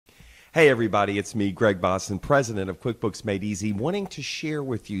Hey everybody, it's me, Greg Boston, president of QuickBooks Made Easy, wanting to share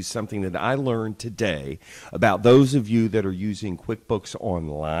with you something that I learned today about those of you that are using QuickBooks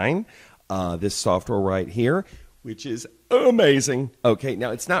Online, this software right here, which is amazing. Okay,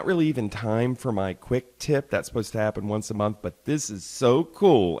 now it's not really even time for my quick tip. That's supposed to happen once a month, but this is so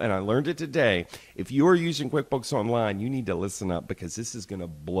cool, and I learned it today. If you are using QuickBooks Online, you need to listen up because this is going to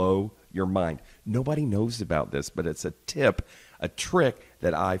blow your mind. Nobody knows about this, but it's a tip, a trick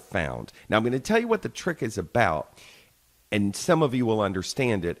that I found. Now, I'm going to tell you what the trick is about, and some of you will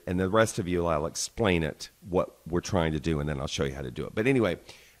understand it, and the rest of you, I'll explain it, what we're trying to do, and then I'll show you how to do it. But anyway,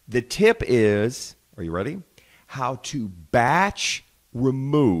 the tip is, are you ready? How to batch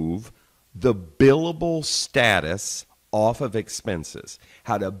remove the billable status off of expenses.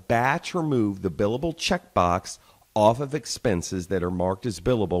 How to batch remove the billable checkbox off of expenses that are marked as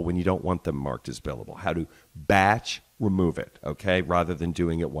billable when you don't want them marked as billable. How to batch remove it, okay, rather than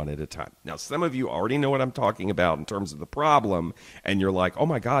doing it one at a time. Now, some of you already know what I'm talking about in terms of the problem, and you're like, oh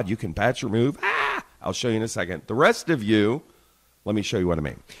my God, you can batch remove? I'll show you in a second. The rest of you, let me show you what I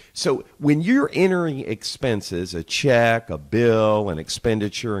mean. So when you're entering expenses, a check, a bill, an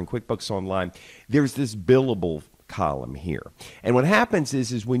expenditure in QuickBooks Online, there's this billable column here. And what happens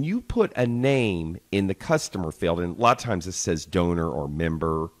is when you put a name in the customer field, and a lot of times this says donor or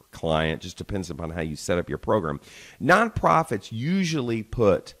member, client, just depends upon how you set up your program. Nonprofits usually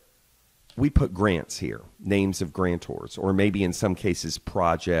put grants here, names of grantors, or maybe in some cases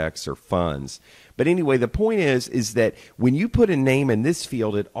projects or funds. But anyway, the point is that when you put a name in this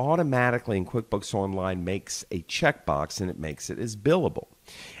field, it automatically in QuickBooks Online makes a checkbox and it makes it as billable.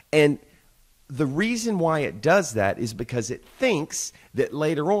 And the reason why it does that is because it thinks that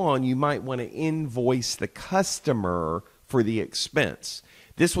later on you might want to invoice the customer for the expense.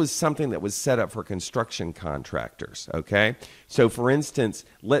 This was something that was set up for construction contractors, okay? So for instance,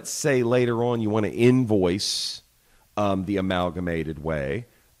 let's say later on you want to invoice the amalgamated way.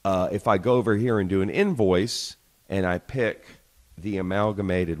 If I go over here and do an invoice and I pick the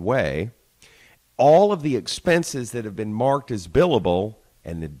amalgamated way, all of the expenses that have been marked as billable,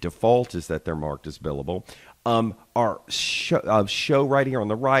 and the default is that they're marked as billable, show right here on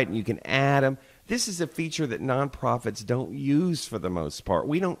the right, and you can add them. This is a feature that nonprofits don't use for the most part.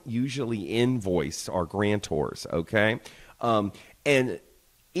 We don't usually invoice our grantors, okay? And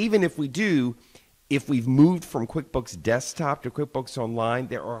even if we do, if we've moved from QuickBooks Desktop to QuickBooks Online,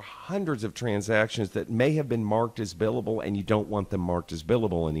 there are hundreds of transactions that may have been marked as billable, and you don't want them marked as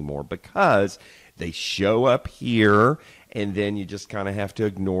billable anymore because they show up here, and then you just kind of have to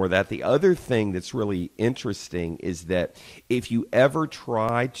ignore that. The other thing that's really interesting is that if you ever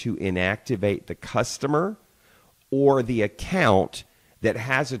try to inactivate the customer or the account that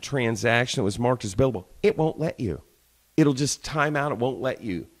has a transaction that was marked as billable, it won't let you. It'll just time out. It won't let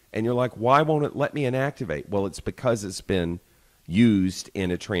you. And you're like, why won't it let me inactivate? Well, it's because it's been used in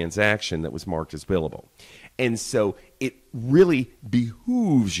a transaction that was marked as billable. And so it really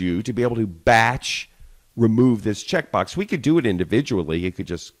behooves you to be able to batch remove this checkbox. We could do it individually. You could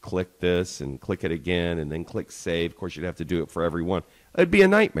just click this and click it again and then click save. Of course, you'd have to do it for every one. It'd be a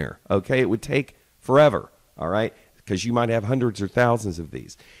nightmare, okay? It would take forever, all right? Because you might have hundreds or thousands of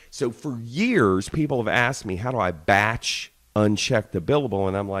these. So for years, people have asked me, how do I batch uncheck the billable?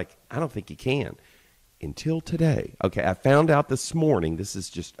 And I'm like, I don't think you can. Until today. Okay, I found out this morning. This is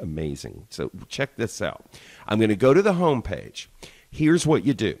just amazing. So check this out. I'm going to go to the home page. Here's what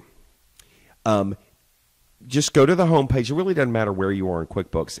you do. Just go to the home page. It really doesn't matter where you are in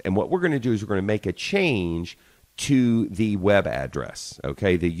QuickBooks. And what we're going to do is we're going to make a change to the web address,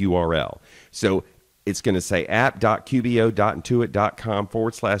 okay, the URL. So it's going to say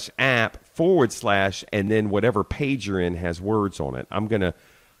app.qbo.intuit.com/app/ and then whatever page you're in has words on it. I'm going to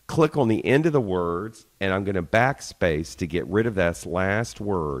click on the end of the words, and I'm going to backspace to get rid of that last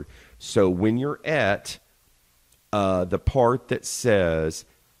word. So when you're at the part that says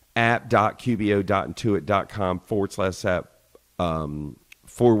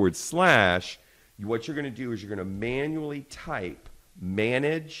app.qbo.intuit.com/app/, what you're going to do is you're going to manually type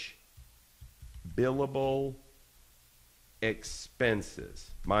manage billable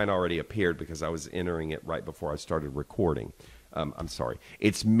expenses. Mine already appeared because I was entering it right before I started recording. I'm sorry.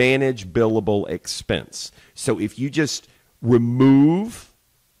 It's manage billable expense. So if you just remove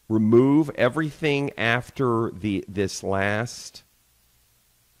everything after this last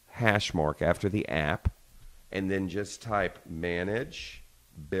hash mark after the app, and then just type manage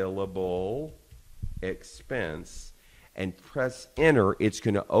billable expense and press enter, it's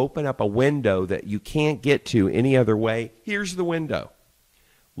going to open up a window that you can't get to any other way. Here's the window.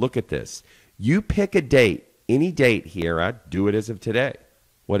 Look at this. You pick a date, any date here. I do it as of today.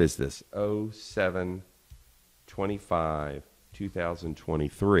 what is this? 07/25,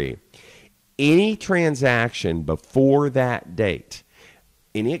 2023. Any transaction before that date,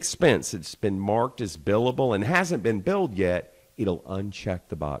 any expense that's been marked as billable and hasn't been billed yet, it'll uncheck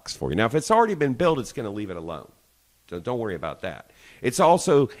the box for you. Now, if it's already been billed, it's going to leave it alone. So don't worry about that. It's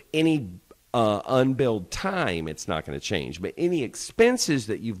also any unbilled time, it's not going to change. But any expenses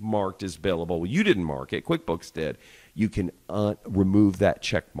that you've marked as billable, well, you didn't mark it, QuickBooks did, you can remove that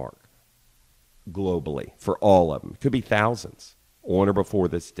check mark globally for all of them. It could be thousands on or before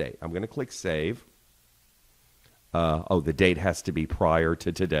this date. I'm going to click Save. The date has to be prior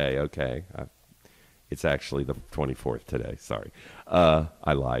to today. Okay. It's actually the 24th today. Sorry.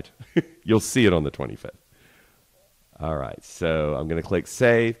 I lied. You'll see it on the 25th. All right. So I'm going to click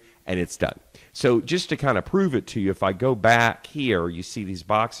Save, and it's done. So just to kind of prove it to you, if I go back here, you see these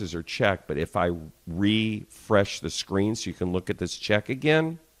boxes are checked, but if I refresh the screen so you can look at this check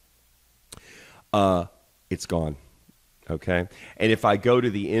again, it's gone. Okay. And if I go to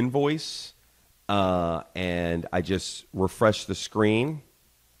the invoice and I just refresh the screen,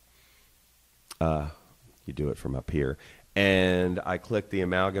 you do it from up here, and I click the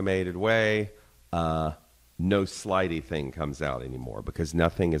amalgamated way, no slidey thing comes out anymore because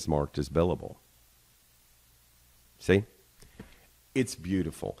nothing is marked as billable. See? It's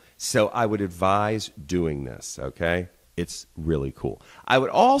beautiful. So I would advise doing this, okay? It's really cool. I would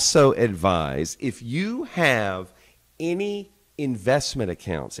also advise, if you have any investment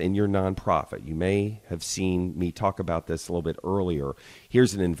accounts in your nonprofit, you may have seen me talk about this a little bit earlier.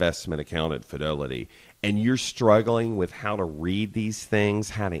 Here's an investment account at Fidelity, and you're struggling with how to read these things,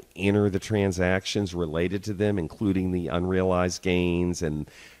 how to enter the transactions related to them, including the unrealized gains and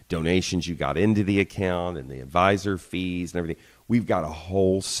donations you got into the account and the advisor fees and everything. We've got a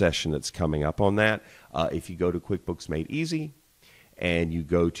whole session that's coming up on that. If you go to QuickBooks Made Easy and you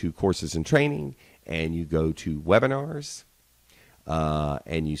go to courses and training and you go to webinars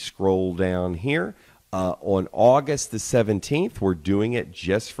and you scroll down here, on August the 17th, we're doing it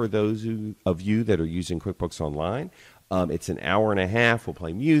just for those of you that are using QuickBooks Online. It's an hour and a half. We'll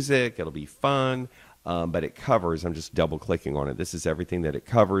play music. It'll be fun. But it covers, I'm just double clicking on it. This is everything that it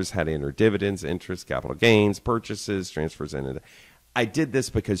covers: how to enter dividends, interest, capital gains, purchases, transfers. I did this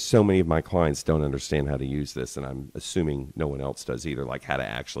because so many of my clients don't understand how to use this, and I'm assuming no one else does either, like how to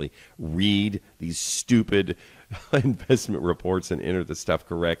actually read these stupid investment reports and enter the stuff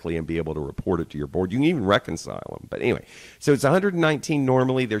correctly and be able to report it to your board. You can even reconcile them. But anyway, so it's $119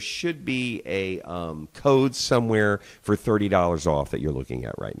 normally. There should be a code somewhere for $30 off that you're looking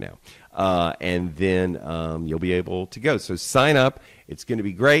at right now. And then you'll be able to go. So sign up. It's going to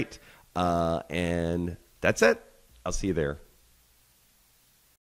be great. And that's it. I'll see you there.